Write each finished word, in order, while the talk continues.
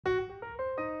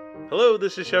Hello,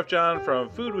 this is Chef John from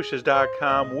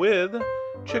foodwishes.com with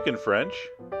Chicken French,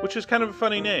 which is kind of a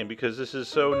funny name because this is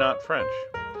so not French.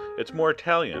 It's more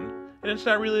Italian, and it's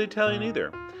not really Italian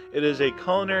either. It is a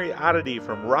culinary oddity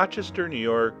from Rochester, New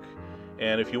York,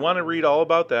 and if you want to read all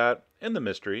about that and the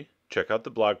mystery, check out the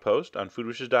blog post on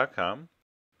foodwishes.com,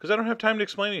 because I don't have time to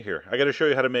explain it here. I got to show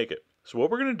you how to make it. So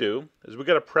what we're going to do is we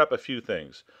got to prep a few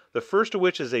things. The first of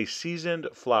which is a seasoned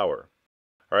flour.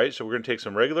 All right, so we're going to take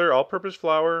some regular all-purpose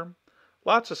flour,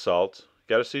 lots of salt,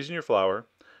 got to season your flour,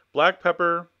 black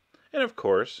pepper, and of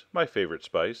course, my favorite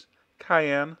spice,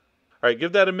 cayenne. All right,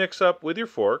 give that a mix up with your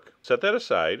fork, set that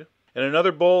aside. In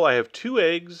another bowl, I have 2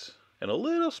 eggs and a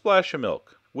little splash of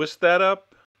milk. Whisk that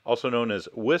up, also known as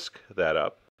whisk that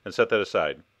up, and set that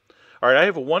aside. All right, I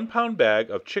have a 1-pound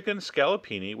bag of chicken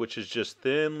scallopini, which is just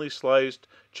thinly sliced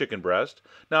chicken breast.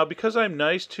 Now, because I'm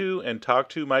nice to and talk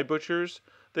to my butchers,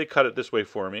 they cut it this way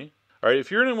for me. All right, if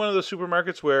you're in one of those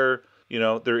supermarkets where,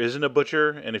 there isn't a butcher,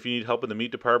 and if you need help in the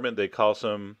meat department, they call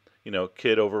some,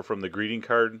 kid over from the greeting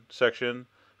card section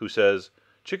who says,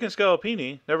 chicken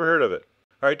scallopini, never heard of it.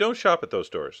 All right, don't shop at those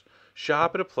stores.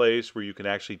 Shop at a place where you can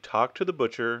actually talk to the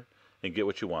butcher and get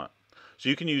what you want. So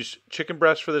you can use chicken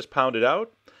breast for this pounded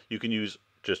out. You can use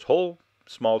just whole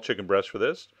small chicken breast for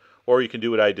this, or you can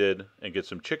do what I did and get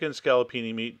some chicken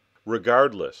scallopini meat.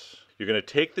 Regardless, you're going to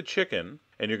take the chicken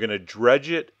and you're going to dredge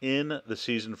it in the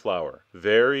seasoned flour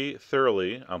very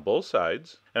thoroughly on both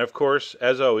sides. And of course,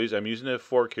 as always, I'm using a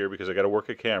fork here because I got to work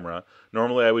a camera.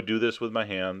 Normally I would do this with my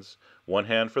hands. One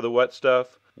hand for the wet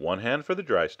stuff, one hand for the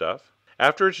dry stuff.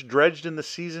 After it's dredged in the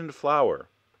seasoned flour,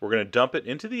 we're going to dump it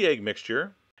into the egg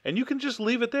mixture, and you can just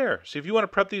leave it there. So if you want to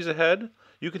prep these ahead,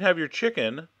 you can have your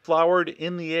chicken floured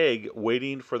in the egg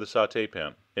waiting for the saute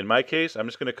pan. In my case, I'm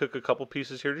just going to cook a couple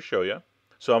pieces here to show you.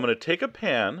 So I'm going to take a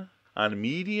pan on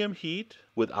medium heat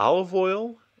with olive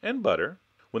oil and butter.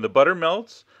 When the butter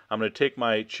melts, I'm going to take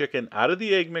my chicken out of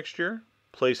the egg mixture,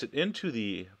 place it into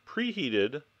the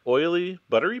preheated, oily,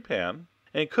 buttery pan,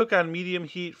 and cook on medium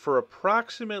heat for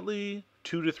approximately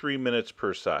 2 to 3 minutes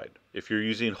per side. If you're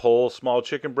using whole small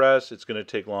chicken breasts, it's going to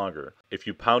take longer. If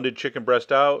you pounded chicken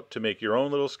breast out to make your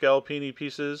own little scallopini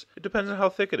pieces, it depends on how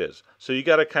thick it is. So you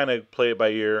got to kind of play it by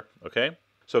ear, okay?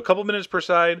 So a couple minutes per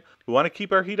side. We want to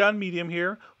keep our heat on medium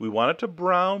here. We want it to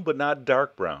brown, but not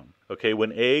dark brown. Okay,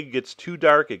 when egg gets too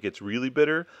dark, it gets really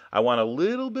bitter. I want a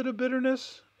little bit of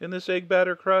bitterness in this egg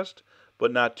batter crust,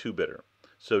 but not too bitter.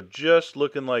 So just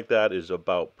looking like that is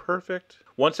about perfect.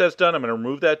 Once that's done, I'm going to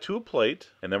remove that to a plate,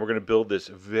 and then we're going to build this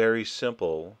very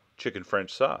simple chicken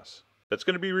French sauce. That's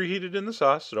going to be reheated in the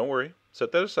sauce, so don't worry.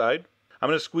 Set that aside. I'm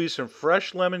going to squeeze some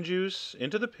fresh lemon juice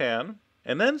into the pan,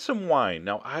 and then some wine.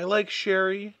 Now, I like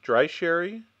sherry, dry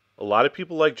sherry. A lot of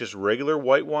people like just regular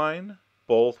white wine.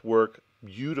 Both work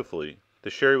beautifully. The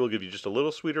sherry will give you just a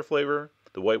little sweeter flavor.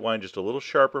 The white wine just a little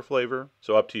sharper flavor.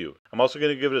 So up to you. I'm also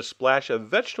going to give it a splash of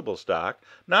vegetable stock,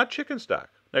 not chicken stock.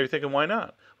 Now you're thinking, why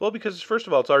not? Well, because first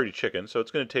of all, it's already chicken, so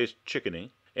it's going to taste chickeny.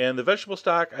 And the vegetable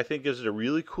stock, I think, gives it a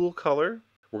really cool color.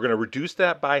 We're going to reduce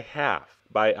that by half.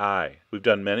 By eye. We've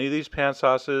done many of these pan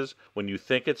sauces. When you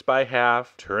think it's by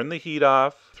half, turn the heat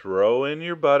off, throw in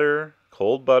your butter,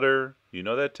 cold butter. You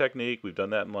know that technique. We've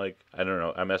done that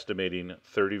in I'm estimating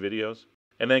 30 videos.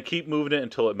 And then keep moving it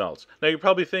until it melts. Now you're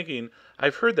probably thinking,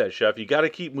 I've heard that, chef. You got to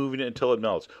keep moving it until it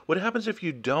melts. What happens if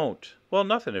you don't? Well,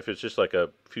 nothing if it's just like a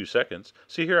few seconds.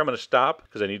 See here, I'm going to stop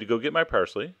because I need to go get my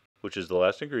parsley, which is the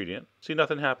last ingredient. See,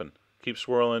 nothing happened. Keep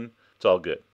swirling. It's all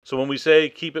good. So when we say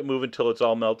keep it moving until it's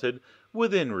all melted,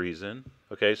 within reason.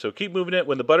 Okay, so keep moving it.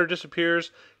 When the butter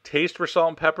disappears, taste for salt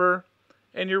and pepper,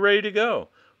 and you're ready to go.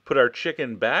 Put our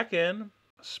chicken back in,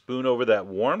 spoon over that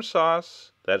warm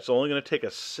sauce. That's only going to take a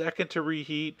second to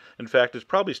reheat. In fact, it's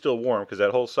probably still warm because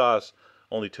that whole sauce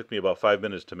only took me about 5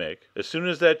 minutes to make. As soon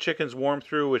as that chicken's warm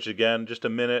through, which again, just a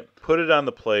minute, put it on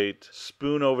the plate,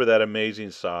 spoon over that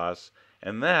amazing sauce,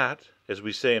 and that, as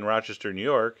we say in Rochester, New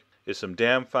York, is some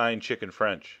damn fine chicken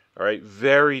French. All right,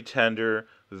 very tender,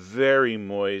 very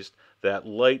moist. That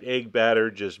light egg batter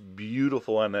just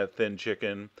beautiful on that thin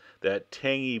chicken. That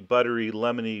tangy, buttery,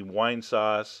 lemony wine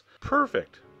sauce.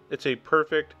 Perfect. It's a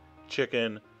perfect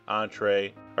chicken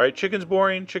entree. All right, chicken's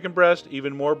boring. Chicken breast,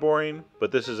 even more boring.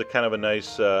 But this is a kind of a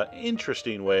nice,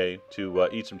 interesting way to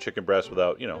eat some chicken breast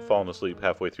without, falling asleep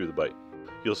halfway through the bite.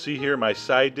 You'll see here my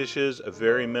side dishes, a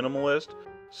very minimalist.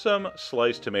 Some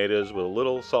sliced tomatoes with a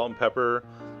little salt and pepper.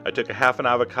 I took a half an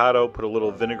avocado, put a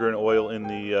little vinegar and oil in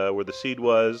the where the seed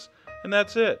was, and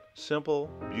that's it. Simple,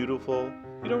 beautiful.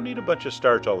 You don't need a bunch of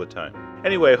starch all the time.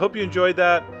 Anyway, I hope you enjoyed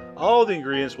that. All the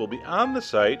ingredients will be on the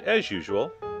site as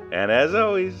usual. And as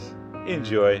always,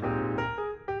 enjoy.